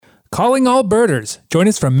Calling all birders. Join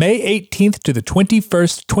us from May 18th to the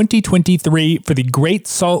 21st, 2023 for the Great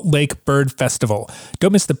Salt Lake Bird Festival.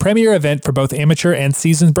 Don't miss the premier event for both amateur and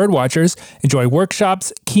seasoned birdwatchers. Enjoy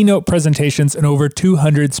workshops, keynote presentations, and over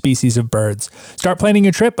 200 species of birds. Start planning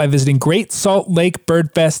your trip by visiting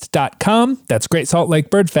GreatSaltLakeBirdFest.com. That's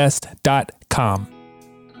GreatSaltLakeBirdFest.com.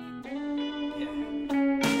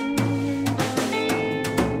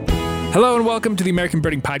 Hello and welcome to the American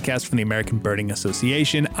Birding Podcast from the American Birding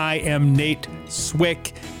Association. I am Nate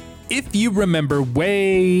Swick. If you remember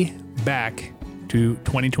way back to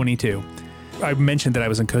 2022, I mentioned that I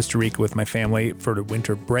was in Costa Rica with my family for the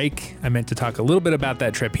winter break. I meant to talk a little bit about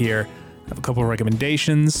that trip here. I have a couple of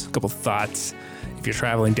recommendations, a couple of thoughts if you're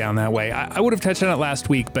traveling down that way. I would have touched on it last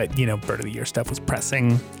week, but Bird of the Year stuff was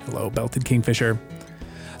pressing. Hello, belted kingfisher.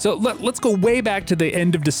 So let's go way back to the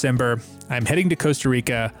end of December. I'm heading to Costa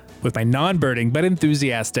Rica with my non-birding but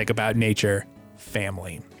enthusiastic about nature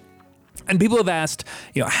family. And people have asked,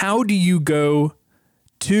 how do you go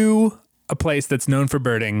to a place that's known for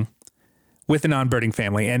birding with a non-birding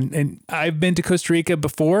family? And I've been to Costa Rica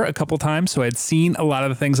before a couple times, so I'd seen a lot of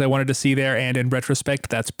the things I wanted to see there. And in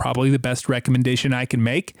retrospect, that's probably the best recommendation I can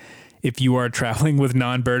make. If you are traveling with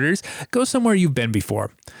non-birders, go somewhere you've been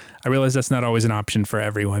before. I realize that's not always an option for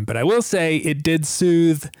everyone, but I will say it did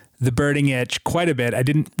soothe the birding itch quite a bit. I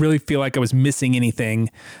didn't really feel like I was missing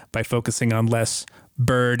anything by focusing on less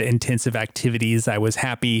bird-intensive activities. I was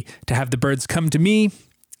happy to have the birds come to me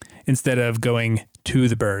instead of going to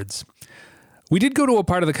the birds. We did go to a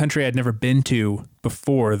part of the country I'd never been to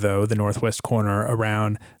before, though, the northwest corner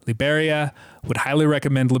around Liberia. Would highly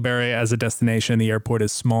recommend Liberia as a destination. The airport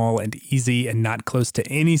is small and easy and not close to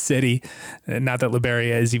any city. Not that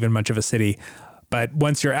Liberia is even much of a city. But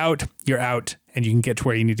once you're out, and you can get to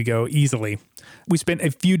where you need to go easily. We spent a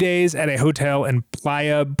few days at a hotel in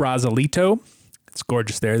Playa Brazalito. It's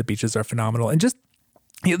gorgeous there. The beaches are phenomenal. And just,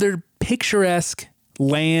 they're picturesque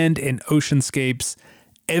land and oceanscapes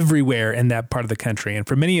everywhere in that part of the country. And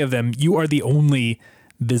for many of them, you are the only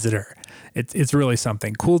visitor. It's really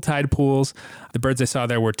something. Cool tide pools. The birds I saw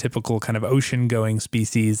there were typical kind of ocean-going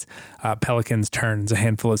species. Pelicans, terns, a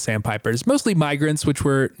handful of sandpipers. Mostly migrants, which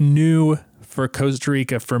were new for Costa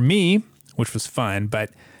Rica for me, which was fun, but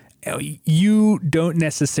you don't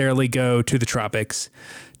necessarily go to the tropics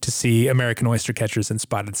to see American oyster catchers and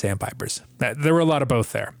spotted sandpipers. There were a lot of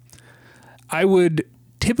both there. I would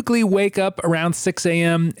typically wake up around 6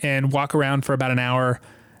 a.m. and walk around for about an hour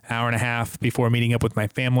and a half before meeting up with my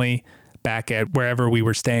family back at wherever we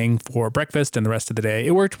were staying for breakfast and the rest of the day.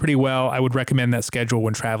 It worked pretty well. I would recommend that schedule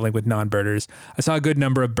when traveling with non-birders. I saw a good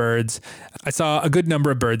number of birds.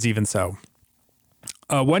 Even so.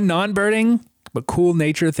 One non-birding but cool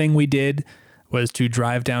nature thing we did was to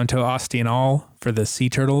drive down to Ostianal for the sea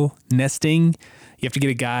turtle nesting. You have to get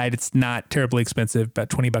a guide. It's not terribly expensive, about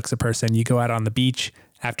 $20 a person. You go out on the beach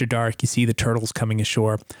after dark. You see the turtles coming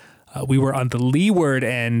ashore. We were on the leeward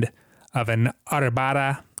end of an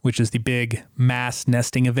arrabada, which is the big mass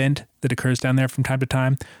nesting event that occurs down there from time to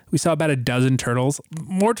time. We saw about a dozen turtles,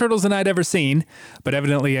 more turtles than I'd ever seen, but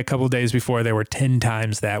evidently a couple of days before there were 10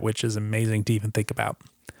 times that, which is amazing to even think about.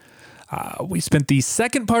 We spent the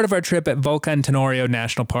second part of our trip at Volcan Tenorio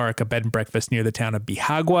National Park, a bed and breakfast near the town of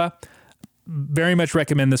Bijagua. Very much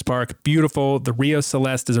recommend this park. Beautiful. The Rio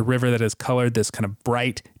Celeste is a river that is colored this kind of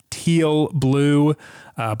bright teal blue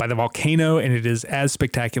by the volcano, and it is as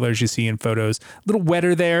spectacular as you see in photos. A little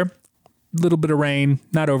wetter there, a little bit of rain,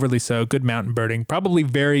 not overly so. Good mountain birding. Probably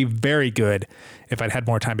very, very good if I'd had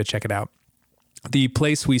more time to check it out. The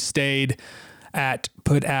place we stayed at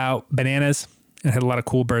put out bananas. It had a lot of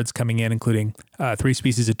cool birds coming in, including 3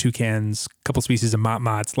 species of toucans, a couple species of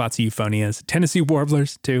motmots, lots of euphonias, Tennessee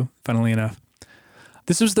warblers too, funnily enough.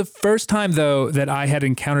 This was the first time, though, that I had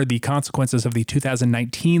encountered the consequences of the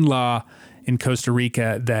 2019 law in Costa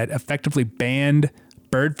Rica that effectively banned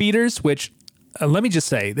bird feeders, which, let me just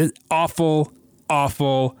say, this awful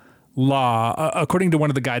law. According to one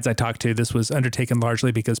of the guides I talked to, this was undertaken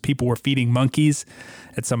largely because people were feeding monkeys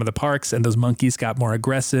at some of the parks, and those monkeys got more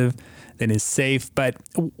aggressive than is safe. But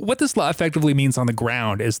what this law effectively means on the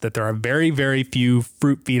ground is that there are very, very few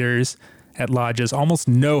fruit feeders at lodges, almost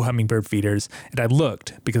no hummingbird feeders. And I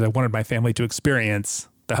looked because I wanted my family to experience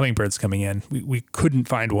the hummingbirds coming in. We couldn't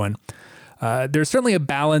find one. There's certainly a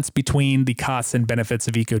balance between the costs and benefits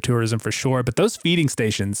of ecotourism for sure, but those feeding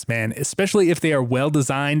stations, man, especially if they are well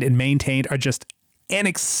designed and maintained, are just an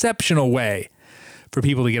exceptional way for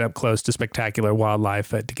people to get up close to spectacular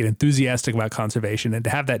wildlife, to get enthusiastic about conservation, and to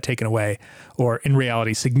have that taken away, or in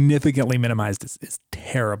reality significantly minimized, is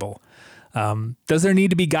terrible. Does there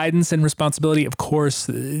need to be guidance and responsibility? Of course,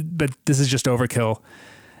 but this is just overkill.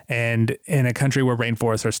 And in a country where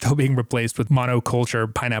rainforests are still being replaced with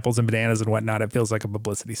monoculture, pineapples and bananas and whatnot, it feels like a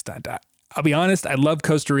publicity stunt. I'll be honest, I love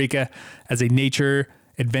Costa Rica as a nature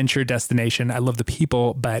adventure destination. I love the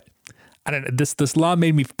people, but I don't know, this law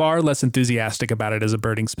made me far less enthusiastic about it as a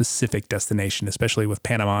birding specific destination, especially with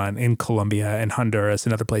Panama and in Colombia and Honduras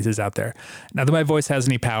and other places out there. Not that my voice has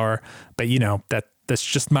any power, but that's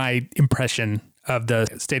just my impression of the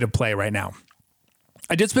state of play right now.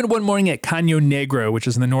 I did spend one morning at Caño Negro, which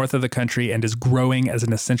is in the north of the country and is growing as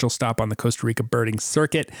an essential stop on the Costa Rica birding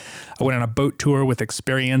circuit. I went on a boat tour with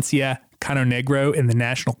Experiencia Caño Negro in the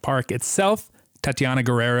national park itself. Tatiana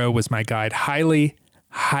Guerrero was my guide. Highly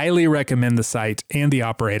recommend the site, and the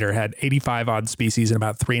operator had 85 odd species in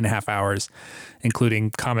about 3.5 hours, including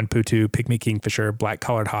common putu, pygmy kingfisher,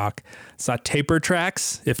 black-collared hawk. Saw tapir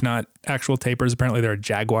tracks, if not actual tapirs. Apparently there are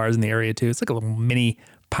jaguars in the area too. It's like a little mini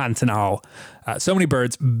Pantanal. So many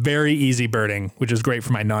birds, very easy birding, which is great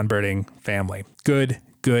for my non-birding family. Good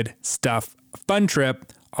stuff. Fun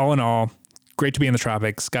trip, all in all. Great to be in the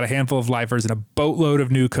tropics. Got a handful of lifers and a boatload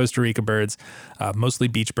of new Costa Rica birds, mostly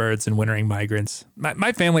beach birds and wintering migrants.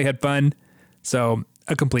 My family had fun, so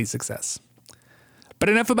a complete success. But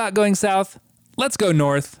enough about going south. Let's go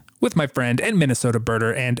north with my friend and Minnesota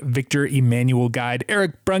birder and Victor Emmanuel guide,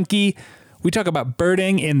 Eric Brunke. We talk about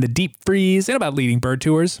birding in the deep freeze and about leading bird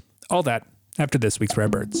tours. All that after this week's Rare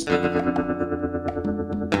Birds.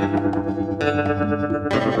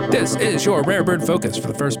 This is your Rare Bird Focus for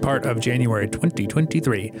the first part of January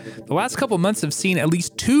 2023. The last couple months have seen at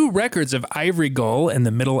least 2 records of ivory gull in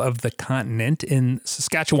the middle of the continent. In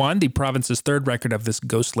Saskatchewan, the province's 3rd record of this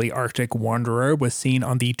ghostly Arctic wanderer was seen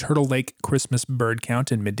on the Turtle Lake Christmas bird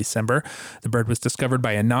count in mid-December. The bird was discovered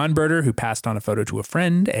by a non-birder who passed on a photo to a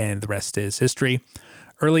friend, and the rest is history.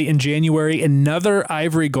 Early in January, another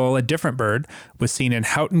ivory gull, a different bird, was seen in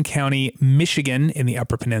Houghton County, Michigan in the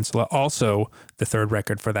Upper Peninsula, also the 3rd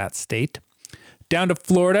record for that state. Down to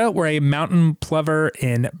Florida, where a mountain plover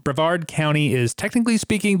in Brevard County is technically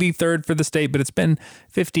speaking the 3rd for the state, but it's been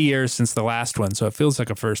 50 years since the last one, so it feels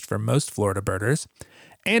like a first for most Florida birders.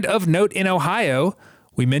 And of note in Ohio,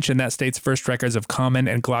 we mentioned that state's first records of common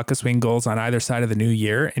and glaucous-winged gulls on either side of the New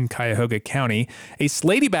Year in Cuyahoga County. A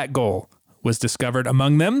slatyback gull was discovered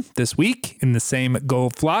among them this week in the same gull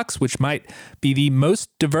flocks, which might be the most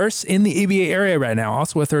diverse in the ABA area right now.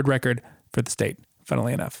 Also a 3rd record for the state,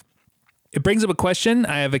 funnily enough. It brings up a question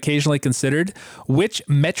I have occasionally considered. Which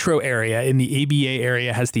metro area in the ABA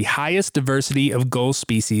area has the highest diversity of gull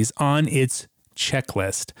species on its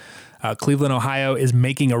checklist? Cleveland, Ohio is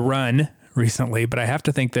making a run recently, but I have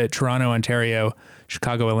to think that Toronto, Ontario,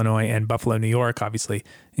 Chicago, Illinois, and Buffalo, New York, obviously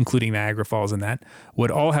including Niagara Falls in that, would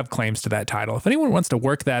all have claims to that title. If anyone wants to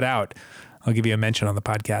work that out, I'll give you a mention on the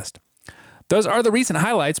podcast. Those are the recent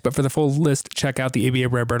highlights, but for the full list, check out the ABA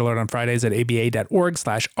Rare Bird Alert on Fridays at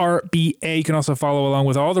aba.org/RBA. You can also follow along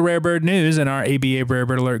with all the Rare Bird news in our ABA Rare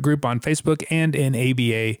Bird Alert group on Facebook and in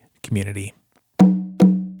ABA community.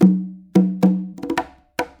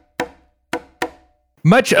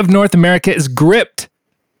 Much of North America is gripped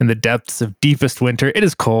in the depths of deepest winter. It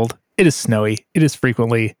is cold, it is snowy, it is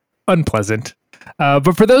frequently unpleasant.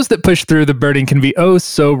 But for those that push through, the birding can be oh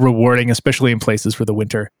so rewarding, especially in places where the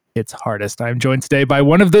winter hits hardest. I'm joined today by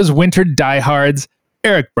one of those winter diehards,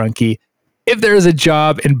 Eric Brunke. If there is a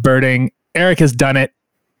job in birding, Eric has done it.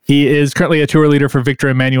 He is currently a tour leader for Victor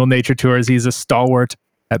Emmanuel Nature Tours. He's a stalwart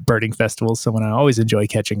at birding festivals, someone I always enjoy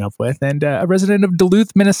catching up with, and a resident of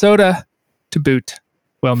Duluth, Minnesota, to boot.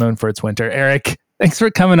 Well known for its winter. Eric, thanks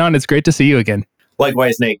for coming on. It's great to see you again.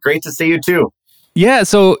 Likewise, Nate. Great to see you too. Yeah,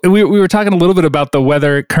 so we were talking a little bit about the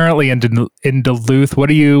weather currently in Duluth.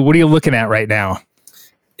 What are you looking at right now?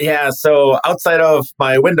 Yeah, so outside of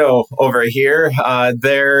my window over here,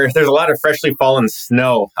 there's a lot of freshly fallen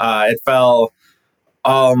snow. It fell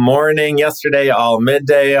all morning yesterday, all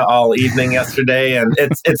midday, all evening yesterday, and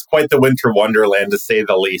it's quite the winter wonderland to say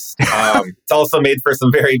the least. It's also made for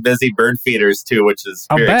some very busy bird feeders too, which is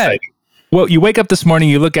very exciting. Well, you wake up this morning,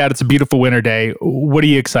 you look out, it's a beautiful winter day. What are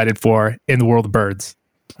you excited for in the world of birds?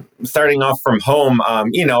 Starting off from home,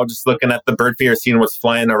 just looking at the bird feeder, seeing what's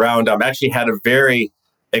flying around. Actually had a very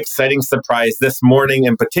exciting surprise this morning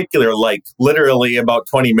in particular, like literally about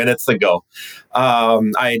 20 minutes ago.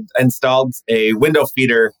 I installed a window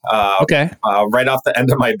feeder right off the end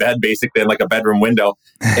of my bed, basically in like a bedroom window.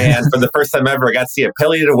 And for the first time ever, I got to see a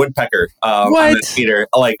pileated woodpecker on this feeder.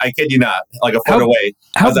 Like, I kid you not, like a foot away.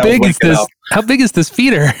 How big is this? How big is this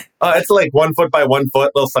feeder? It's like 1 foot by 1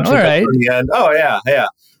 foot, little suction cup on the end. Oh, yeah.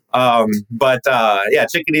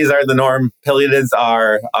 Chickadees are the norm. Pileatids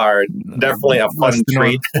are definitely a fun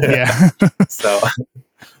treat. Yeah. So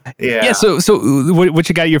Yeah. So what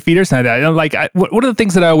you got your feeders on that? Like, one of the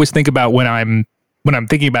things that I always think about when I'm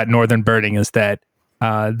thinking about northern birding is that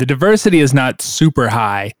the diversity is not super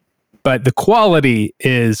high, but the quality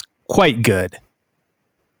is quite good.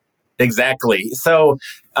 Exactly. So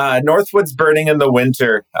Northwoods birding in the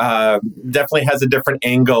winter definitely has a different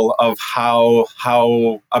angle of how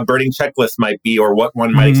a birding checklist might be, or what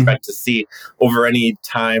one might expect to see over any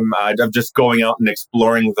time of just going out and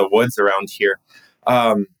exploring the woods around here.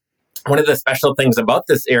 One of the special things about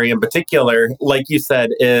this area in particular, like you said,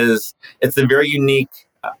 is it's a very unique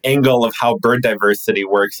angle of how bird diversity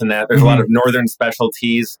works, and that there's a lot of northern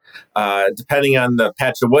specialties depending on the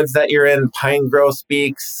patch of woods that you're in. Pine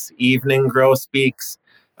grosbeaks, evening grosbeaks,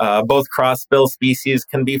 both crossbill species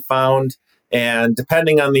can be found, and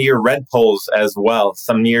depending on the year, redpolls as well.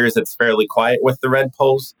 Some years it's fairly quiet with the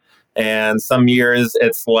redpolls, and some years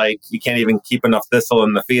it's like you can't even keep enough thistle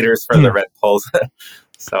in the feeders for the redpolls.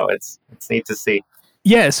 So it's neat to see.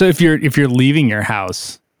 Yeah. So if you're leaving your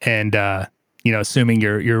house and assuming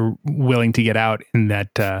you're willing to get out in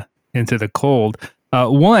that into the cold,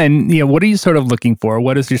 one, what are you sort of looking for?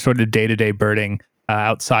 What is your sort of day-to-day birding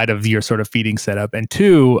outside of your sort of feeding setup? And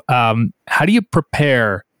two, how do you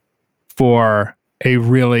prepare for a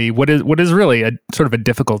really what is really a sort of a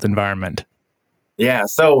difficult environment? Yeah.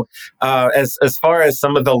 So as far as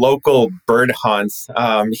some of the local bird hunts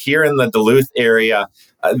here in the Duluth area,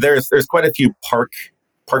 there's quite a few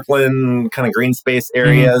parkland kind of green space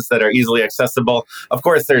areas that are easily accessible. Of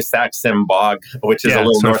course, there's Sax-Sim Bog, which is a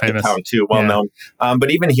little north of town too, well known.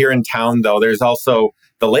 But even here in town, though, there's also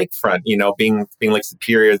the lakefront, being Lake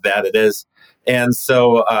Superior that it is. And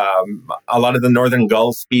so a lot of the northern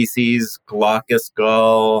gull species, Glaucus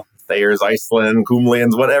gull, Thayer's Iceland,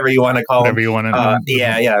 Coomlians, whatever you want to call them. Whatever you want to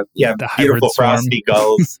Yeah. Beautiful frosty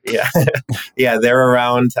gulls. Yeah, they're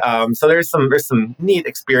around. So there's some neat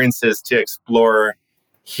experiences to explore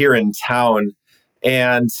here in town,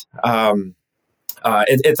 and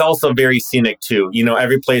it's also very scenic too.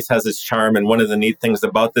 Every place has its charm, and one of the neat things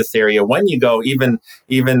about this area, when you go, even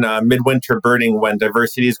midwinter birding, when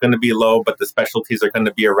diversity is going to be low, but the specialties are going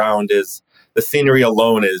to be around, is the scenery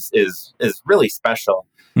alone is really special.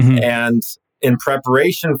 And in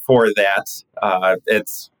preparation for that,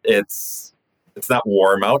 it's not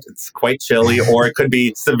warm out. It's quite chilly, or it could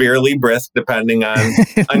be severely brisk, depending on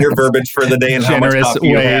your verbiage for the day and how much coffee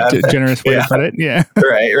you have. Generous way to put it. Yeah.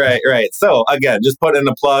 Right. So again, just put in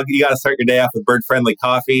a plug. You got to start your day off with bird-friendly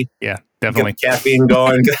coffee. Yeah, definitely. Get the caffeine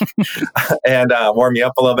going and warm you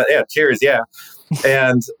up a little bit. Yeah, cheers. Yeah.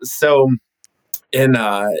 And so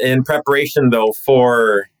in preparation, though,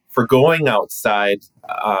 for going outside,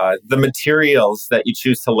 the materials that you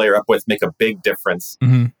choose to layer up with make a big difference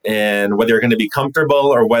in whether you're going to be comfortable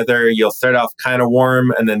or whether you'll start off kind of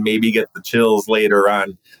warm and then maybe get the chills later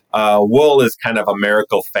on. Wool is kind of a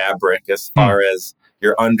miracle fabric as far as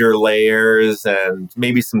your under layers and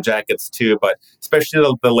maybe some jackets too, but especially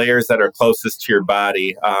the layers that are closest to your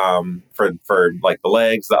body, for like the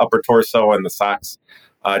legs, the upper torso, and the socks.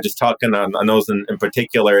 Just talking on those in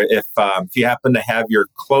particular, if you happen to have your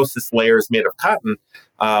closest layers made of cotton,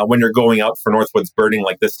 when you're going out for Northwoods birding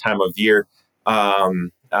like this time of year,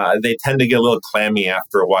 they tend to get a little clammy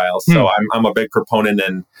after a while. So I'm a big proponent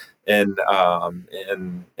in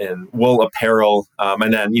wool apparel,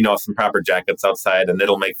 and then some proper jackets outside, and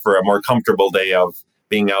it'll make for a more comfortable day of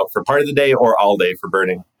being out for part of the day or all day for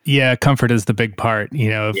birding. Yeah, comfort is the big part.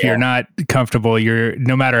 If you're not comfortable,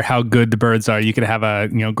 no matter how good the birds are, you could have a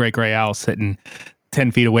great gray owl sitting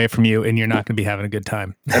 10 feet away from you, and you're not going to be having a good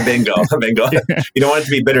time. Bingo. You don't want it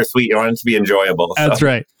to be bittersweet. You want it to be enjoyable. So. That's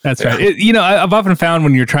right. I've often found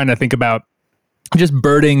when you're trying to think about just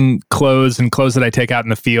birding clothes and clothes that I take out in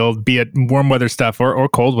the field, be it warm weather stuff or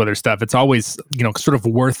cold weather stuff, it's always, sort of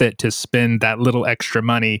worth it to spend that little extra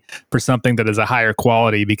money for something that is a higher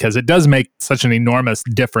quality, because it does make such an enormous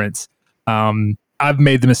difference. I've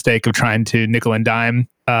made the mistake of trying to nickel and dime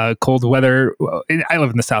cold weather. I live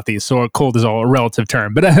in the Southeast, so cold is all a relative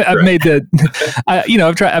term, but I've made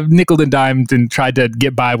I've nickeled and dimed and tried to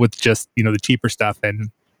get by with just, the cheaper stuff. And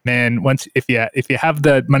man, if you have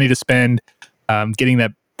the money to spend, getting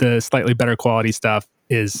the slightly better quality stuff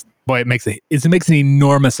it makes an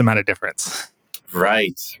enormous amount of difference.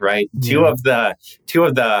 Right. Two of the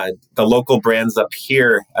local brands up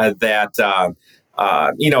here that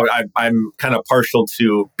I'm kind of partial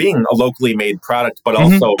to being a locally made product, but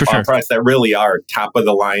also products that really are top of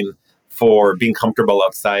the line for being comfortable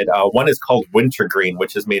outside. One is called Wintergreen,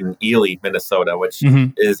 which is made in Ely, Minnesota, which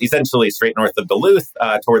is essentially straight north of Duluth,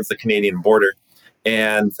 towards the Canadian border.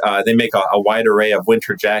 And they make a wide array of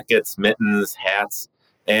winter jackets, mittens, hats,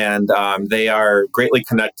 and they are greatly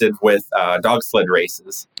connected with dog sled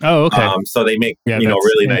races. Oh, okay. So they make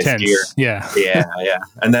really intense. nice gear. Yeah.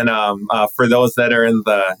 And then for those that are in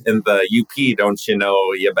the UP, don't you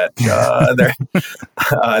know? You bet.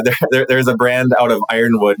 There's a brand out of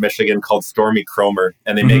Ironwood, Michigan, called Stormy Cromer,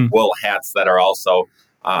 and they make wool hats that are also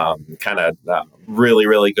kind of really,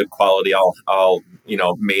 really good quality. All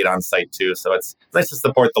made on site too. So it's nice to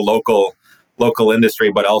support the local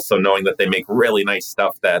industry, but also knowing that they make really nice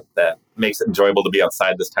stuff that makes it enjoyable to be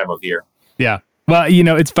outside this time of year. Yeah. Well,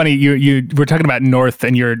 it's funny. You were talking about north,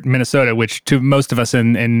 and you're Minnesota, which to most of us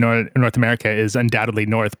in North America is undoubtedly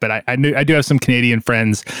north. But I do have some Canadian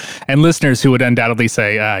friends and listeners who would undoubtedly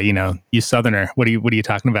say, you Southerner, what are you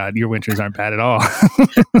talking about? Your winters aren't bad at all.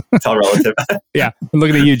 It's all relative. Yeah, I'm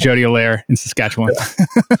looking at you, Jody O'Lear in Saskatchewan.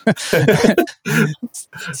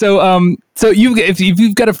 So if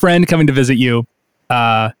you've got a friend coming to visit you,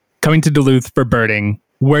 coming to Duluth for birding,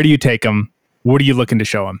 where do you take them? What are you looking to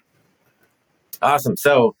show them? Awesome.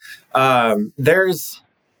 So within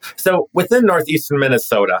northeastern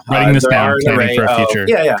Minnesota, writing this down, planning for a future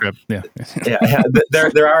trip.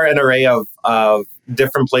 There are an array of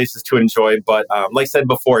different places to enjoy, but like I said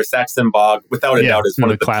before, Sax-Zim Bog, without a doubt, is one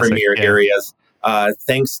of the classic, premier areas.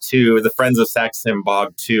 Thanks to the Friends of Sax-Zim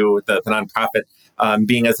Bog, to the nonprofit,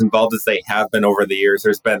 being as involved as they have been over the years.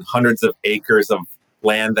 There's been hundreds of acres of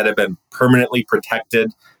land that have been permanently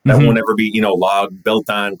protected, that won't ever be, logged, built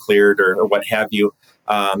on, cleared, or what have you.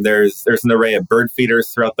 There's an array of bird feeders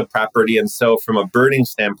throughout the property. And so from a birding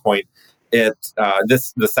standpoint, the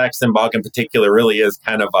Sax-Zim Bog in particular really is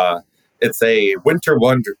kind of it's a winter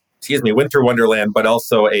wonderland, but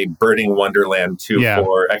also a birding wonderland too,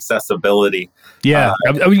 for accessibility. Yeah.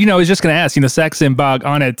 I was just going to ask, Sax-Zim Bog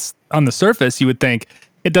on the surface, you would think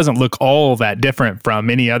it doesn't look all that different from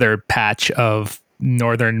any other patch of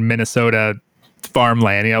northern Minnesota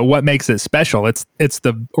farmland. What makes it special? It's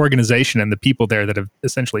the organization and the people there that have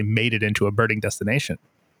essentially made it into a birding destination.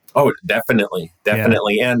 Oh, definitely. Yeah.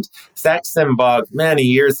 And Sax-Zim Bog many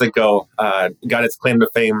years ago got its claim to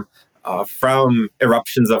fame from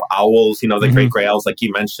eruptions of owls, the great gray owls, like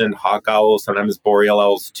you mentioned, hawk owls, sometimes boreal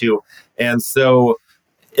owls too. And so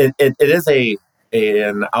it is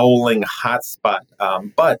an owling hotspot.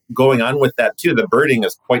 But going on with that too, the birding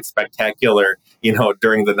is quite spectacular,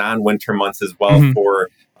 during the non-winter months as well, for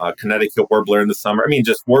Connecticut warbler in the summer. I mean,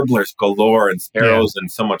 just warblers galore and sparrows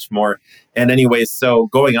and so much more. And anyways, so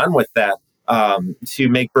going on with that, to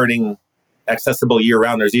make birding accessible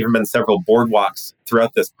year-round, there's even been several boardwalks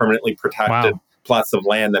throughout this permanently protected plots of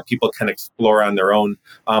land that people can explore on their own,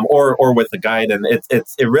 or with a guide. And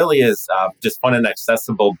it really is just fun and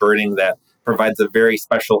accessible birding that provides a very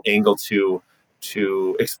special angle to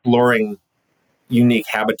exploring unique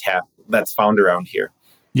habitat that's found around here.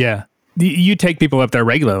 Yeah. You take people up there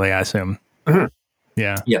regularly, I assume. Mm-hmm.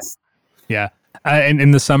 Yeah. Yes. Yeah. And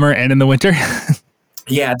in the summer and in the winter?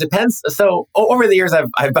 Yeah, it depends. So over the years,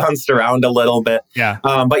 I've bounced around a little bit. Yeah.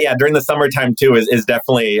 But yeah, during the summertime too is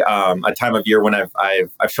definitely a time of year when I've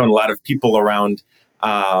shown a lot of people around,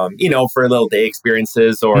 for little day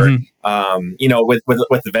experiences, or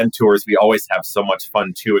with event tours. We always have so much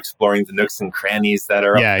fun too, exploring the nooks and crannies that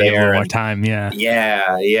are up there. Yeah, one more time. Yeah.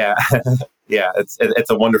 Yeah. Yeah, it's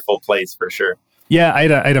a wonderful place for sure. Yeah, I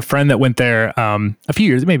had a friend that went there a few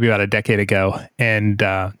years, maybe about a decade ago, and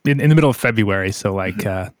in the middle of February, so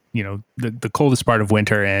the coldest part of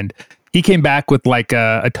winter, and he came back with like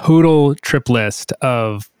a total trip list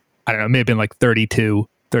of, I don't know, maybe been like 32,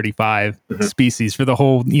 35 species for the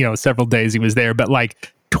whole, several days he was there, but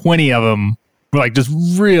like 20 of them were like just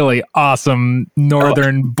really awesome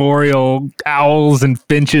northern boreal owls and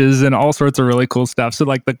finches and all sorts of really cool stuff. So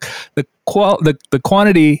like the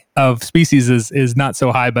quantity of species is not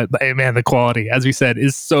so high, but hey, man, the quality, as we said,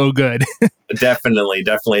 is so good. Definitely.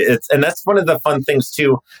 And that's one of the fun things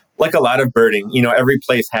too. Like a lot of birding, every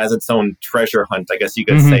place has its own treasure hunt, I guess you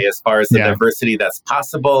could say, as far as the diversity that's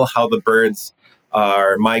possible, how the birds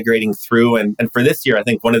are migrating through. And for this year, I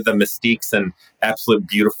think one of the mystiques and absolute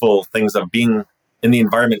beautiful things of being in the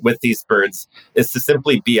environment with these birds is to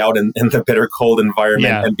simply be out in the bitter cold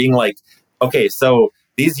environment and being like, okay, so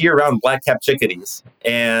these year-round black-capped chickadees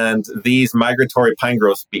and these migratory pine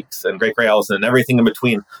grosbeaks and great gray owls and everything in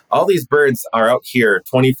between, all these birds are out here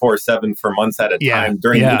 24/7 for months at a time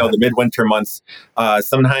during the midwinter months.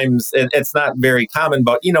 Sometimes it's not very common,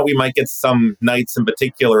 but we might get some nights in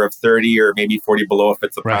particular of 30 or maybe 40 below if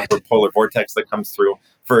it's a proper polar vortex that comes through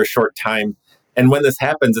for a short time. And when this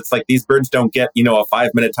happens, it's like these birds don't get, a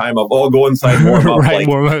 5-minute time of, go inside, warm up. Right,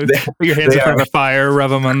 warm up. Put your hands in front of the fire, rub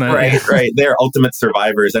them on the... Right. They're ultimate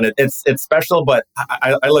survivors. And it's special, but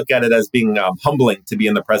I look at it as being humbling to be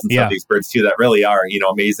in the presence of these birds too, that really are,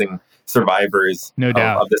 amazing survivors no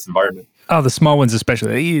doubt. Of this environment. Oh, the small ones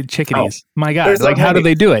especially. They eat chickadees. My God. Like, how do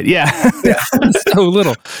they do it? Yeah. So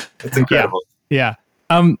little. It's incredible. Yeah.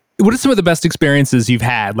 What are some of the best experiences you've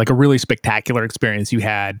had, like a really spectacular experience you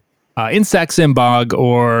had in Sax-Zim Bog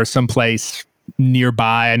or someplace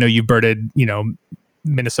nearby? I know you've birded,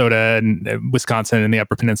 Minnesota and Wisconsin and the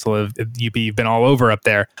Upper Peninsula of UP. You've been all over up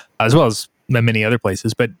there, as well as many other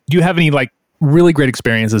places. But do you have any like really great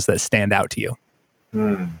experiences that stand out to you?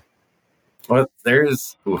 Well,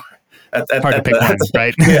 there's... hard to pick one,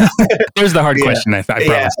 right? Yeah. There's the hard question, I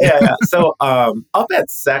promise. Yeah. So up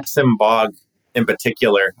at Sax-Zim Bog in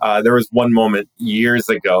particular, there was one moment years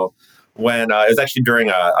ago when it was actually during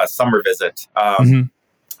a summer visit.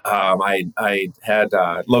 I had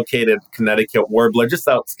located Connecticut warbler just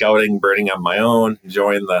out scouting, birding on my own,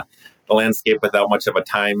 enjoying the landscape without much of a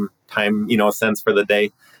time sense for the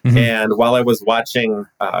day. And while I was watching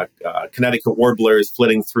Connecticut warblers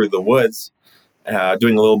flitting through the woods,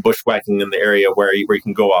 doing a little bushwhacking in the area where you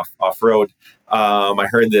can go off road, I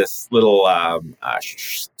heard this little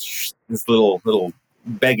little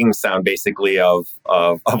begging sound, basically of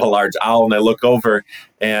a large owl, and I look over,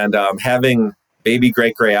 and having baby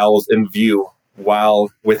great gray owls in view while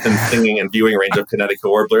within singing and viewing range of Connecticut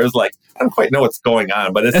warblers, like, I don't quite know what's going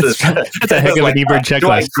on, but that's a heck of an eBird checklist. Do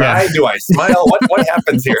I cry? Do I smile? What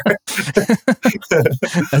happens here?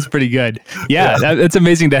 That's pretty good. Yeah, it's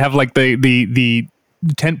amazing to have like the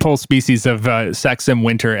tentpole species of Sax-Zim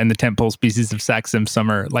winter and the tentpole species of Sax-Zim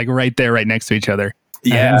summer, like right there, right next to each other.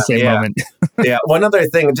 In the same moment. Yeah. One other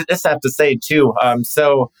thing, just have to say too.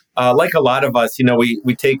 Like a lot of us,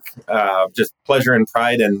 we take just pleasure and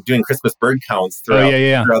pride in doing Christmas bird counts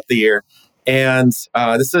throughout the year. And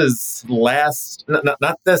this is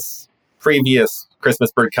not this previous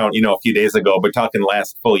Christmas bird count, a few days ago, but talking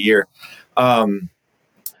last full year.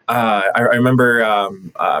 I remember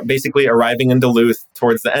basically arriving in Duluth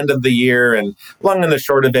towards the end of the year, and long and the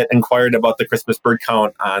short of it, inquired about the Christmas bird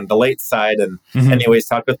count on the late side. And anyways,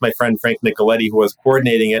 talked with my friend Frank Nicoletti, who was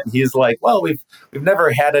coordinating it. And he's like, well, we've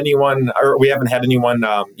never had anyone, or we haven't had anyone,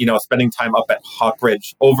 spending time up at Hawk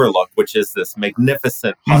Ridge Overlook, which is this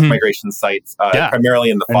magnificent hawk migration site, primarily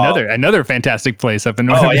in the fall. Another fantastic place up in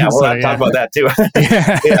North. Oh yeah, we'll talk about that too.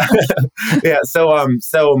 Yeah.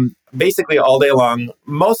 So basically all day long,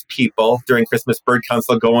 most people during Christmas bird counts,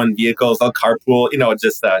 they'll go in vehicles, they'll carpool,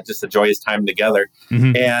 just a joyous time together.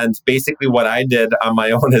 And basically what I did on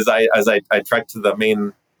my own is I trekked to the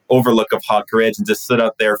main overlook of Hawk Ridge and just stood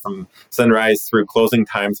out there from sunrise through closing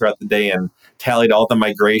time throughout the day and tallied all the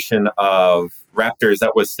migration of raptors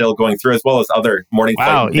that was still going through, as well as other morning flight.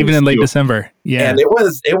 Wow, even in late December. Yeah. And it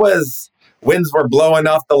was winds were blowing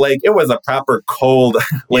off the lake. It was a proper cold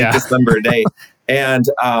late December day. And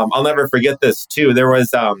I'll never forget this too. There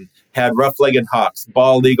was had rough-legged hawks,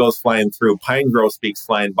 bald eagles flying through, pine grosbeaks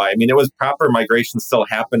flying by. I mean, it was proper migration still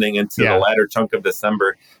happening into the latter chunk of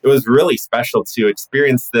December. It was really special to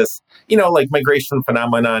experience this, like migration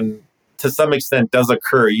phenomenon to some extent does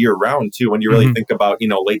occur year round too, when you really think about,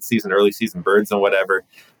 late season, early season birds and whatever.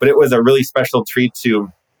 But it was a really special treat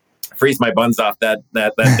to freeze my buns off that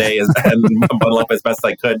day and bundle up as best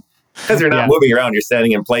I could. Because you're not moving around, you're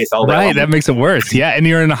standing in place all day. Right, that makes it worse. Yeah, and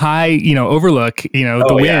you're in a high, overlook.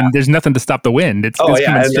 The wind. There's nothing to stop the wind. It's coming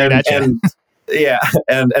straight at you.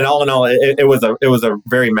 And all in all, it was a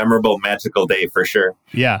very memorable, magical day for sure.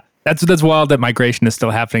 Yeah, that's wild that migration is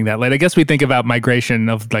still happening that late. I guess we think about migration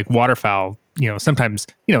of like waterfowl. Sometimes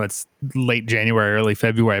it's late January, early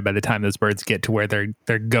February by the time those birds get to where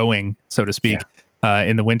they're going, so to speak,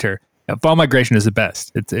 in the winter. Fall migration is the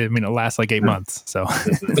best. It lasts like 8 months. So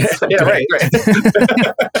right.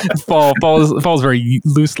 Fall is very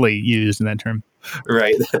loosely used in that term.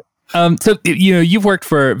 Right. So you've worked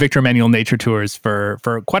for Victor Emanuel Nature Tours for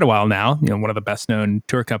quite a while now. One of the best known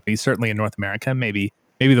tour companies, certainly in North America, maybe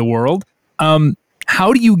the world.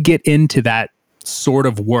 How do you get into that sort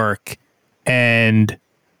of work, and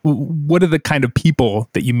what are the kind of people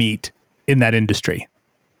that you meet in that industry?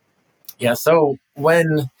 Yeah. So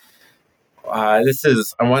when this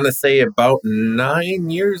is, I want to say about 9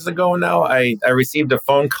 years ago now, I received a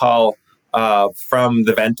phone call from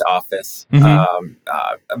the Vent office,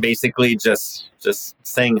 basically just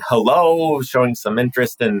saying hello, showing some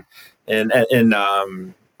interest in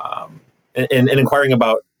in inquiring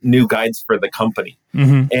about new guides for the company.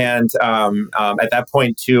 And at that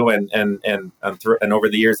point too, and over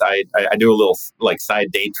the years, I do a little like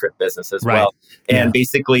side day trip business as well. And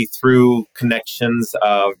basically through connections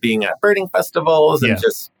of being at birding festivals and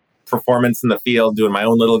just performance in the field, doing my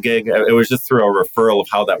own little gig, it was just through a referral of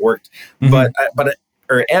how that worked. But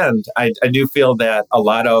I do feel that a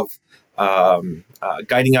lot of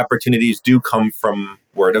guiding opportunities do come from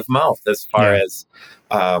word of mouth, as far as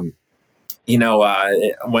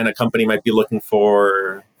when a company might be looking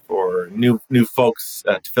for new folks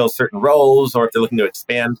to fill certain roles, or if they're looking to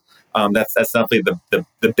expand. That's definitely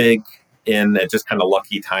the big in just kind of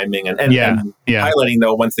lucky timing and highlighting,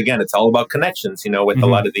 though, once again, it's all about connections, with a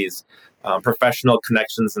lot of these professional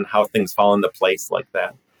connections and how things fall into place like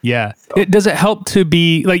that. Yeah. So. Does it help to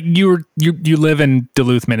be like you live in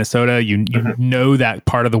Duluth, Minnesota? You know that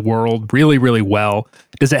part of the world really, really well.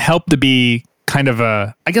 Does it help to be kind of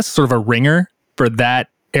sort of a ringer for that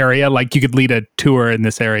area? Like you could lead a tour in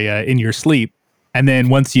this area in your sleep, and then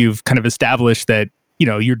once you've kind of established that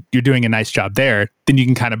you're doing a nice job there, then you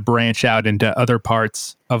can kind of branch out into other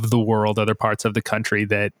parts of the world, other parts of the country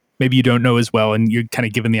that maybe you don't know as well, and you're kind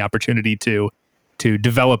of given the opportunity to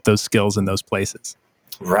develop those skills in those places.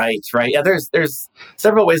 Right. Yeah, there's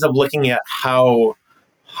several ways of looking at how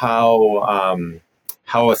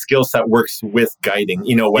a skill set works with guiding.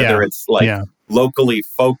 Whether it's locally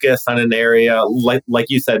focused on an area, like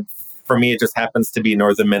you said. For me, it just happens to be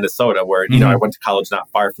northern Minnesota, where I went to college not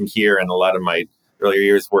far from here, and a lot of my earlier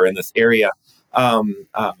years were in this area.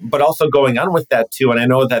 But also going on with that too, and I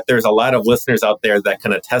know that there's a lot of listeners out there that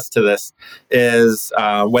can attest to this, is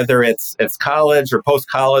whether it's college or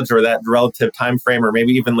post-college or that relative time frame, or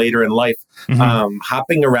maybe even later in life,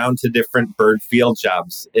 hopping around to different bird field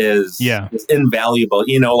jobs is invaluable.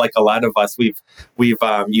 Like a lot of us, you've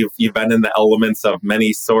been in the elements of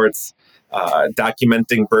many sorts.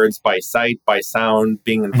 Documenting birds by sight, by sound,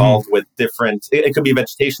 being involved with different, it could be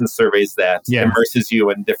vegetation surveys that immerses you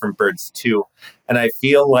in different birds too. And I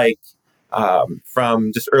feel like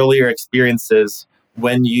from just earlier experiences,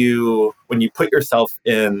 when you put yourself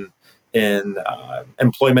in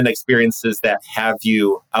employment experiences that have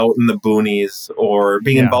you out in the boonies, or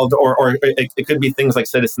being involved, or it could be things like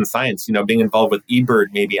citizen science, being involved with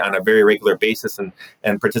eBird maybe on a very regular basis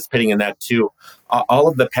and participating in that too. All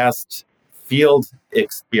of the past field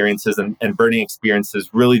experiences and birding experiences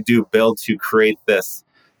really do build to create this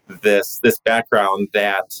background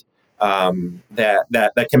that can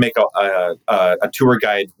make a tour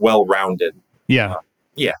guide well-rounded.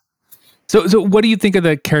 So what do you think of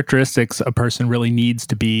the characteristics a person really needs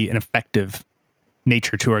to be an effective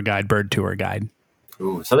nature tour guide, bird tour guide?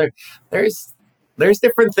 Ooh, so there's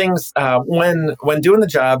different things when doing the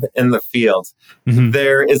job in the field.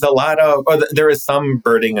 There is there is some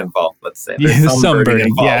birding involved. Let's say there's some birding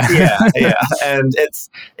involved. And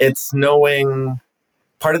it's knowing.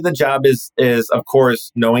 Part of the job is of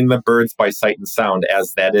course knowing the birds by sight and sound,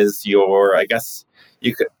 as that is your. I guess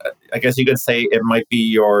you could say it might be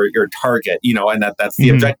your target. And that's the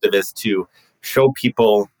objective, is to show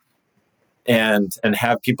people and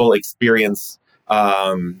have people experience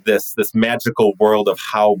this magical world of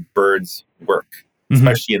how birds work,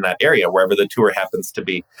 especially in that area, wherever the tour happens to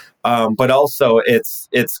be. But also,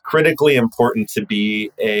 it's critically important to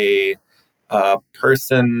be a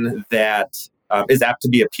person that is apt to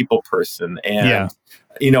be a people person, and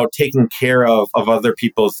taking care of other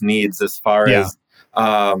people's needs, as far as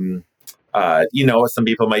some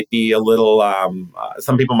people might be a little,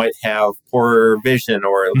 some people might have poor vision,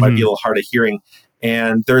 or it might be a little hard of hearing.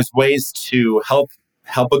 And there's ways to help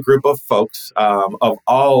a group of folks of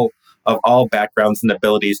all backgrounds and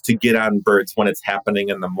abilities to get on birds when it's happening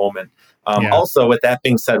in the moment. Also, with that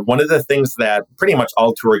being said, one of the things that pretty much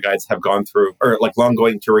all tour guides have gone through, or like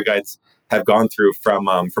long-going tour guides have gone through from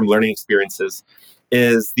learning experiences,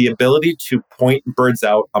 is the ability to point birds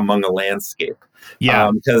out among a landscape.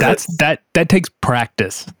 That takes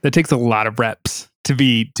practice. That takes a lot of reps to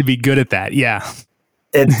be good at that.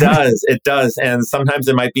 It does. And sometimes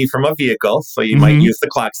it might be from a vehicle. So you might use the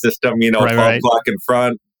clock system, 12 o'clock in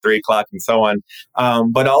front, 3 o'clock and so on.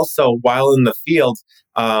 But also while in the field,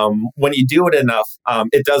 when you do it enough,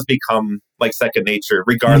 it does become like second nature,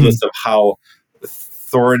 regardless of how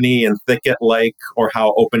thorny and thicket-like, or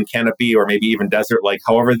how open canopy, or maybe even desert-like,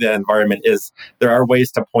 however the environment is, there are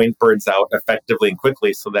ways to point birds out effectively and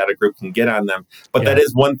quickly so that a group can get on them. But that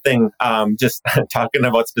is one thing, just talking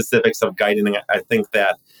about specifics of guiding, I think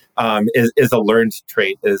that is a learned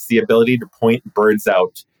trait, is the ability to point birds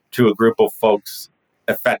out to a group of folks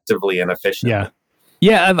effectively and efficiently.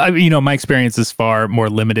 Yeah, my experience is far more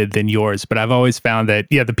limited than yours, but I've always found that,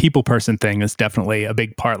 the people person thing is definitely a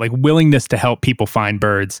big part, like willingness to help people find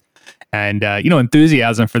birds and,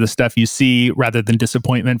 enthusiasm for the stuff you see rather than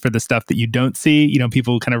disappointment for the stuff that you don't see.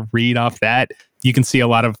 People kind of read off that. You can see a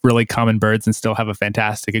lot of really common birds and still have a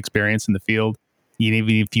fantastic experience in the field, even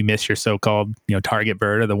if you miss your so-called, target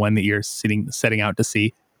bird or the one that you're setting out to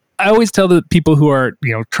see. I always tell the people who are,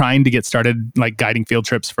 trying to get started, like guiding field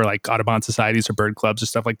trips for like Audubon societies or bird clubs or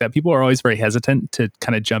stuff like that. People are always very hesitant to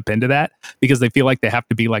kind of jump into that because they feel like they have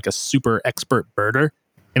to be like a super expert birder.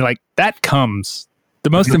 And like that comes,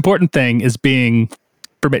 the most important thing is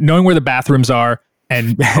knowing where the bathrooms are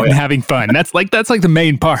and having fun. That's like the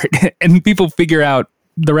main part. And people figure out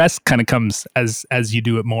the rest kind of comes as you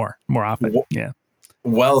do it more often. Yeah.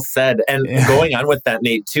 Well said. And going on with that,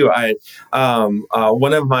 Nate, too,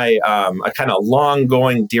 one of my kind of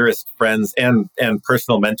long-going dearest friends and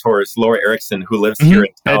personal mentors, Laura Erickson, who lives here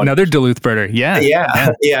in town. Another Duluth birder. Yeah.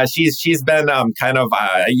 She's been kind of,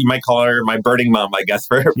 you might call her my birding mom, I guess,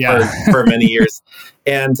 for many years.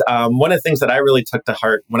 And one of the things that I really took to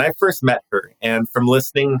heart when I first met her, and from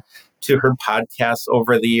listening to her podcasts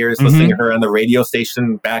over the years, listening to her on the radio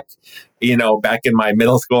station back in my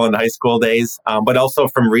middle school and high school days, but also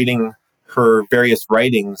from reading her various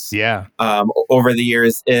writings over the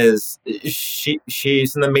years, is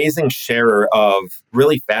she's an amazing sharer of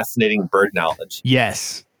really fascinating bird knowledge.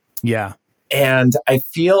 Yes. Yeah. And I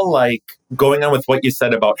feel like going on with what you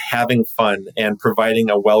said about having fun and providing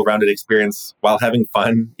a well-rounded experience while having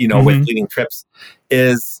fun, with leading trips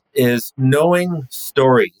is knowing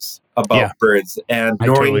stories about birds and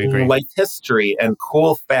knowing life history and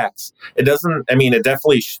cool facts. It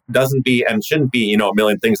definitely doesn't be and shouldn't be, a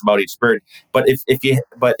million things about each bird. But if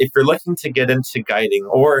you're looking to get into guiding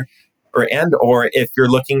or if you're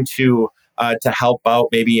looking to help out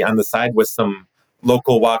maybe on the side with some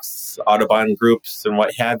local walks, Audubon groups, and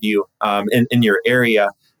what have you, in your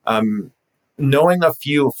area, knowing a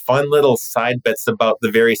few fun little side bits about the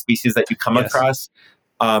various species that you come across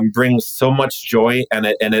brings so much joy, and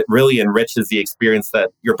it really enriches the experience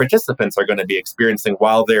that your participants are going to be experiencing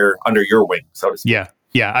while they're under your wing, so to speak.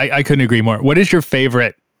 Yeah, I couldn't agree more. What is your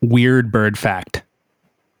favorite weird bird fact?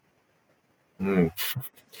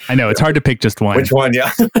 I know it's hard to pick just one. Which one?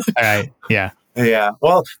 Yeah. All right. Yeah. Yeah.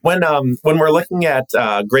 Well, when we're looking at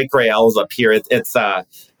great gray owls up here, it's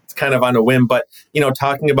kind of on a whim, but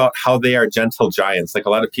talking about how they are gentle giants. Like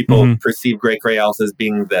a lot of people perceive great gray owls as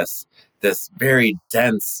being this very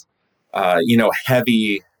dense,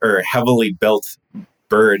 heavy or heavily built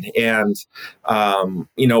bird. And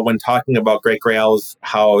when talking about great gray owls,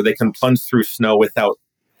 how they can plunge through snow without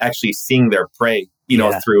actually seeing their prey.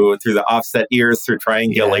 Through the offset ears, through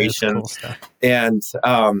triangulation, and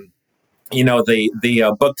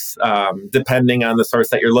the books, depending on the source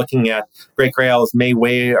that you're looking at, great gray owls may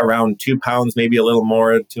weigh around 2 pounds, maybe a little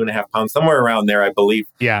more, 2.5 pounds, somewhere around there, I believe.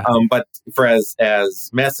 Yeah. But for as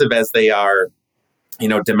massive as they are,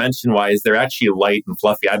 dimension wise, they're actually light and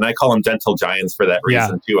fluffy. And I call them gentle giants for that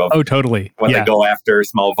reason too. Totally. When they go after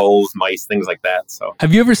small voles, mice, things like that. So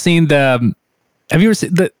have you ever seen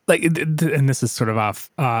and this is sort of off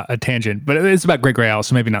a tangent, but it's about great gray owls,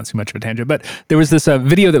 so maybe not too much of a tangent, but there was this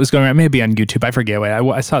video that was going around, maybe on YouTube, I forget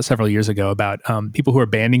what, I saw it several years ago about people who were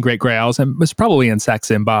banding great gray owls, and it was probably in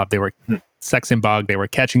Sax-in Bog. They were they were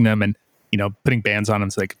catching them and, putting bands on them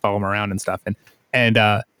so they could follow them around and stuff. And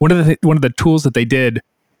one of the tools that they did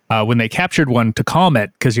when they captured one to calm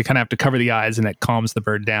it, because you kind of have to cover the eyes and it calms the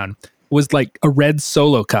bird down, was like a red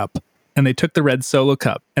Solo cup. And they took the red Solo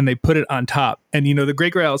cup and they put it on top. And, the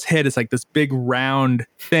great gray owl's head is like this big round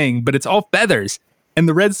thing, but it's all feathers. And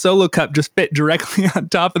the red Solo cup just fit directly on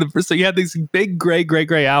top of the. So you had these big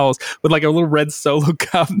gray owls with like a little red Solo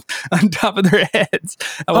cup on top of their heads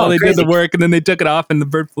while they did the work. And then they took it off and the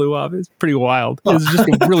bird flew off. It was pretty wild. It was just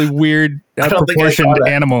a really weird, proportioned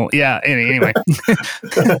animal. Yeah. Anyway.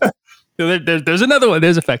 So there's another one.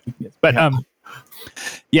 There's effectiveness. But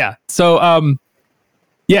yeah. So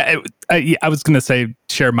I was going to say,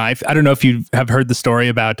 share my, I don't know if you have heard the story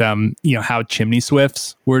about, how chimney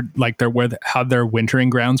swifts were like how their wintering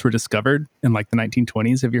grounds were discovered in like the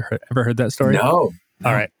 1920s. Have you ever heard that story? No.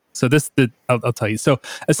 All right. So I'll tell you. So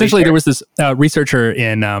essentially there was this researcher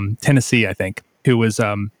in Tennessee, I think, who was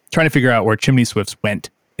trying to figure out where chimney swifts went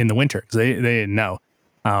in the winter because they didn't know.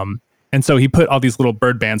 And so he put all these little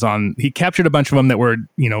bird bands on. He captured a bunch of them that were,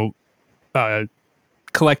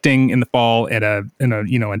 collecting in the fall at a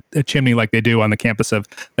chimney like they do on the campus of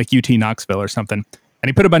like UT Knoxville or something. And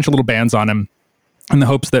he put a bunch of little bands on them in the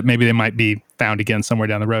hopes that maybe they might be found again somewhere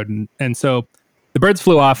down the road. And so the birds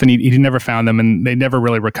flew off and he never found them, and they never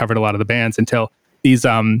really recovered a lot of the bands until these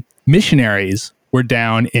missionaries were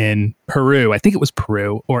down in Peru. I think it was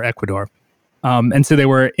Peru or Ecuador. And so they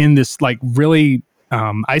were in this like really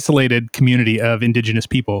isolated community of indigenous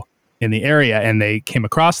people in the area, and they came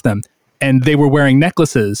across them, and they were wearing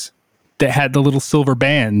necklaces that had the little silver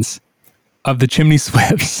bands of the chimney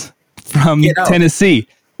swifts from Tennessee.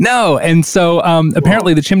 No. And so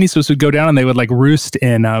apparently the chimney swifts would go down and they would like roost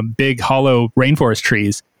in big hollow rainforest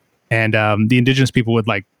trees. And the indigenous people would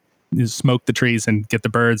like smoke the trees and get the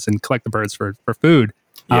birds and collect the birds for food.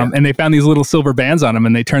 Yeah. And they found these little silver bands on them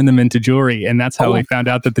and they turned them into jewelry. And that's how we found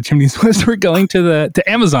out that the chimney swifts were going to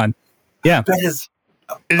Amazon. Yeah.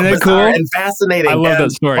 Isn't that cool and fascinating? I love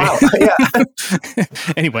that story. Wow. Yeah.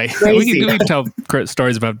 Anyway, we can tell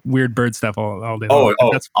stories about weird bird stuff all day long.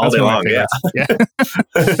 That's all day long. Yeah.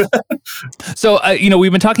 So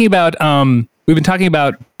we've been talking about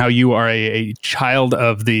how you are a child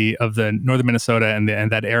of the northern Minnesota and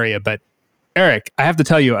that area. But Eric, I have to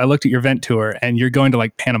tell you, I looked at your vent tour, and you're going to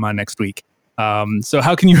like Panama next week. So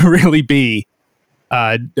how can you really be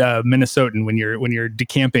Minnesotan when you're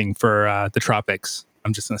decamping for the tropics?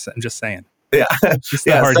 I'm just saying. Yeah. Just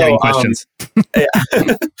the hard-hitting questions.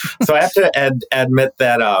 So I have to admit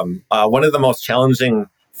that one of the most challenging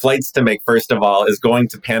flights to make, first of all, is going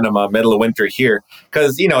to Panama middle of winter here.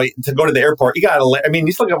 Because, to go to the airport, you got to,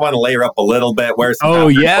 you still want to layer up a little bit.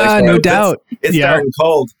 No doubt. It's starting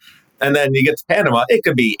cold. And then you get to Panama, it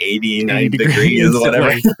could be 80, 90 degrees,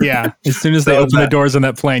 whatever. Yeah. As soon as they open the doors on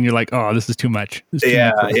that plane, you're like, oh, this is too much.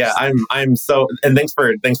 I'm so, and thanks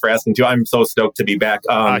for asking too. I'm so stoked to be back.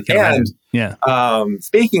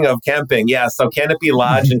 Speaking of camping, so Canopy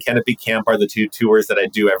Lodge and Canopy Camp are the two tours that I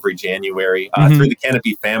do every January through the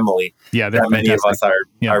Canopy family. Yeah, that many of us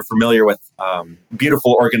are familiar with.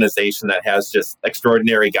 Beautiful organization that has just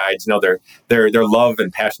extraordinary guides. Their love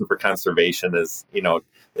and passion for conservation is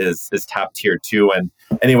top tier too. And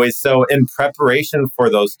anyways, so in preparation for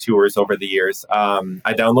those tours over the years,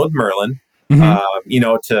 I download Merlin,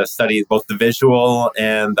 to study both the visual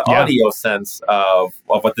and the audio sense of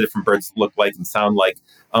what the different birds look like and sound like.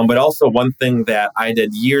 But also one thing that I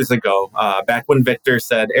did years ago, back when Victor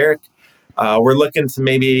said, Eric, we're looking to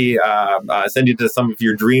maybe send you to some of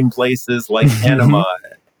your dream places like Panama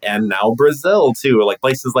and now Brazil too, like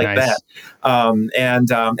places like that.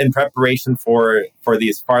 And in preparation for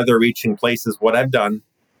these farther reaching places, what I've done,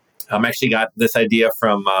 actually got this idea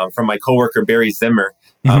from my coworker, Barry Zimmer,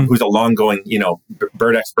 who's a long-going,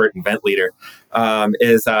 bird expert and vent leader,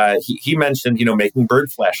 he mentioned, making bird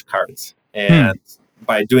flashcards. And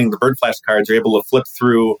by doing the bird flashcards, you're able to flip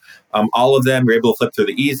through all of them. You're able to flip through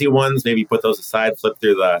the easy ones, maybe put those aside, flip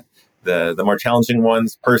through the more challenging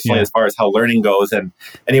ones personally, as far as how learning goes. And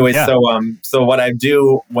anyway, so what I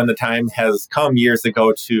do when the time has come years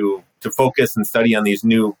ago to focus and study on these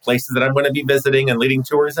new places that I'm going to be visiting and leading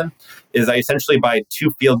tours in is I essentially buy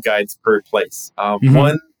 2 field guides per place.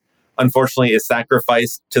 One, unfortunately, is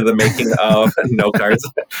sacrificed to the making of note cards.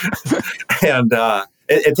 And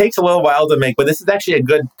it takes a little while to make, but this is actually a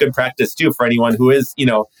good practice too for anyone who is,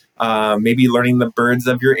 maybe learning the birds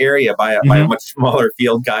of your area by a much smaller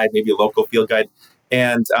field guide, maybe a local field guide,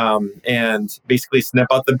 and basically snip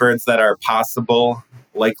out the birds that are possible,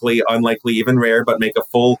 likely, unlikely, even rare, but make a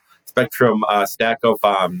full spectrum stack of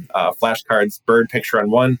flashcards, bird picture on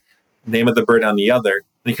one, name of the bird on the other.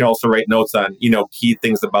 And you can also write notes on, key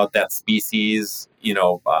things about that species,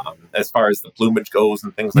 as far as the plumage goes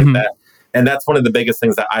and things like that. And that's one of the biggest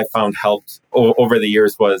things that I found helped over the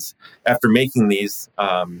years was after making these,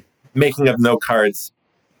 making of note cards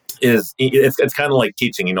it's kind of like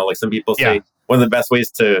teaching, like some people say one of the best ways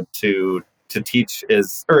to teach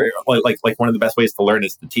is, or like one of the best ways to learn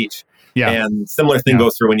is to teach. Yeah. And similar thing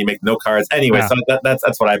goes through when you make note cards. Anyway, so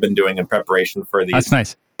that's what I've been doing in preparation for these. That's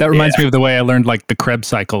nice. That reminds me of the way I learned like the Krebs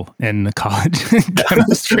cycle in college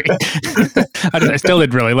chemistry. I still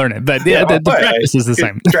didn't really learn it, but the practice is the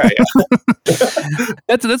same.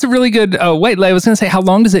 That's a really good. Wait, I was going to say, how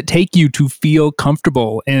long does it take you to feel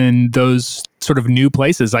comfortable in those sort of new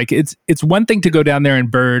places? Like it's one thing to go down there and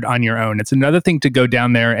bird on your own. It's another thing to go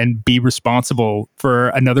down there and be responsible for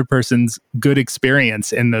another person's good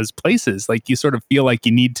experience in those places. Like you sort of feel like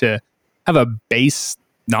you need to have a base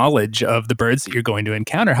knowledge of the birds that you're going to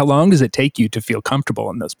encounter. How long does it take you to feel comfortable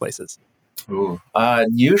in those places?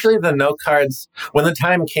 Usually the note cards, when the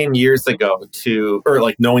time came years ago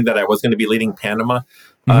knowing that I was going to be leading Panama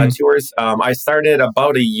tours, I started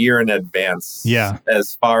about a year in advance. Yeah.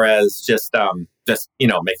 As far as just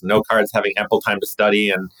making note cards, having ample time to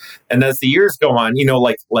study. And as the years go on,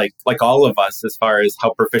 like all of us, as far as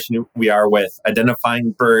how proficient we are with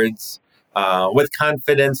identifying birds, with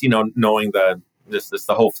confidence, knowing just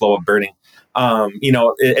the whole flow of birding.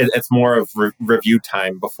 It's more of review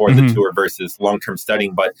time before the tour versus long-term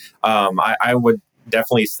studying. But I would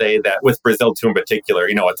definitely say that with Brazil too in particular,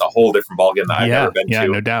 it's a whole different ballgame that I've never been to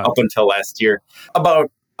no doubt. up until last year.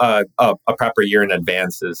 About a proper year in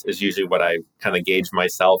advance is usually what I kind of gauge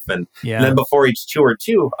myself. And then before each tour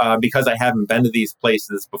too, because I haven't been to these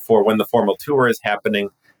places before when the formal tour is happening,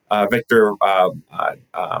 Victor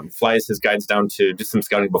flies his guides down to do some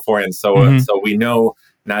scouting beforehand. So we know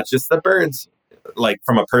not just the birds, like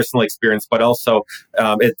from a personal experience, but also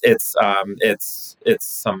it's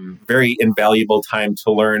some very invaluable time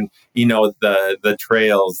to learn, the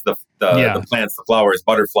trails, the plants, the flowers,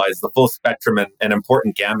 butterflies, the full spectrum and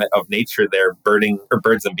important gamut of nature there, birding or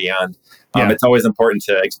birds and beyond. It's always important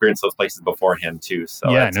to experience those places beforehand too. So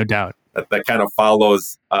no doubt. That kind of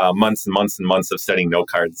follows months and months and months of studying note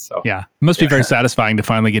cards. So it must be very satisfying to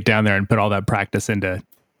finally get down there and put all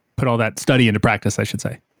that study into practice, I should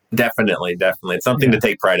say. Definitely. It's something to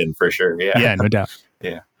take pride in for sure. Yeah, no doubt.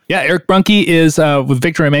 Yeah, Eric Brunke is with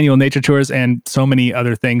Victor Emmanuel Nature Tours and so many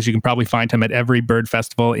other things. You can probably find him at every bird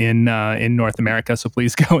festival in North America. So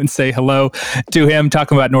please go and say hello to him.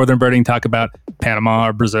 Talk about northern birding, talk about Panama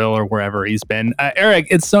or Brazil or wherever he's been. Eric,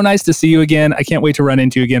 it's so nice to see you again. I can't wait to run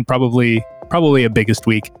into you again, probably a biggest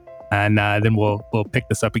week. And then we'll pick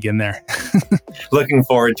this up again there. Looking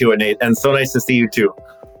forward to it, Nate. And so nice to see you too.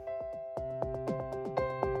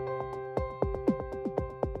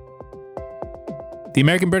 The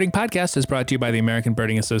American Birding Podcast is brought to you by the American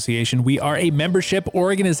Birding Association. We are a membership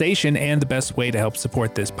organization, and the best way to help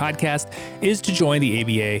support this podcast is to join the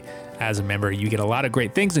ABA as a member. You get a lot of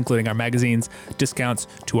great things, including our magazines, discounts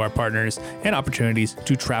to our partners, and opportunities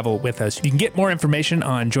to travel with us. You can get more information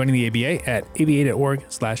on joining the ABA at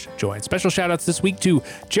aba.org/join. Special shout outs this week to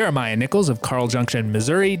Jeremiah Nichols of Carl Junction,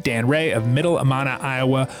 Missouri, Dan Ray of Middle Amana,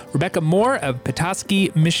 Iowa, Rebecca Moore of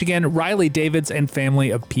Petoskey, Michigan, Riley Davids and family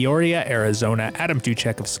of Peoria, Arizona, Adam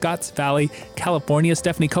Duchek of Scotts Valley, California,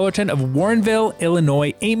 Stephanie Cullerton of Warrenville,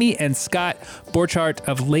 Illinois, Amy and Scott Borchardt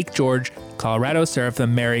of Lake George, Colorado, Serapha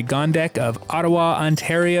Mary Gondek of Ottawa,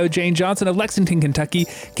 Ontario, Jane Johnson of Lexington, Kentucky,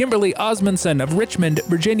 Kimberly Osmondson of Richmond,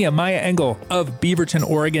 Virginia, Maya Engel of Beaverton,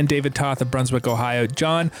 Oregon, David Toth of Brunswick, Ohio,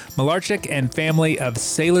 John Malarchik and family of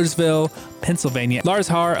Saylorsville, Pennsylvania, Lars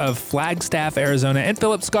Haar of Flagstaff, Arizona, and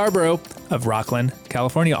Philip Scarborough of Rockland,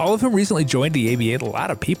 California, all of whom recently joined the ABA. A lot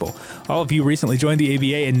of people. All of you recently joined the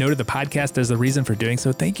ABA and noted the podcast as the reason for doing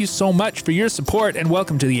so. Thank you so much for your support and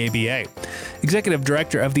welcome to the ABA. Executive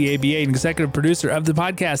Director of the ABA and Executive Producer of the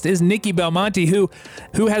podcast is Nikki Belmonte, who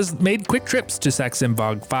has made quick trips to Sax-Zim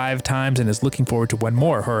Bog 5 times and is looking forward to one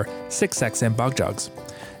more, her 6 Sax-Zim Bog Jogs.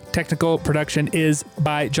 Technical production is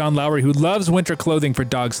by John Lowry, who loves winter clothing for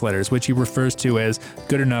dog sledders, which he refers to as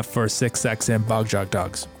good enough for 6 Sax-Zim Bog Jog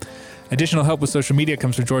dogs. Additional help with social media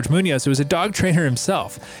comes from George Munoz, who is a dog trainer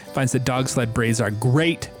himself. Finds that dog sled braids are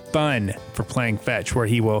great fun for playing fetch, where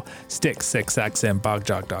he will stick 6 Sax-Zim Bog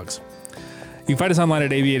Jog dogs. You can find us online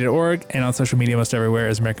at aba.org and on social media most everywhere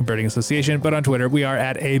as American Birding Association, but on Twitter we are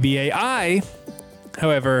at ABA. I,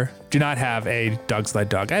 however, do not have a dog sled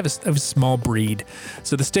dog. I have a small breed.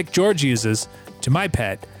 So the stick George uses to my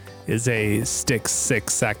pet is a stick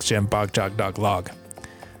 6 Sax-Zim Bog Jog dog log.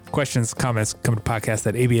 Questions, comments, come to podcast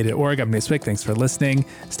at aba.org. I'm Nate Swick. Thanks for listening.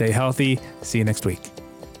 Stay healthy. See you next week.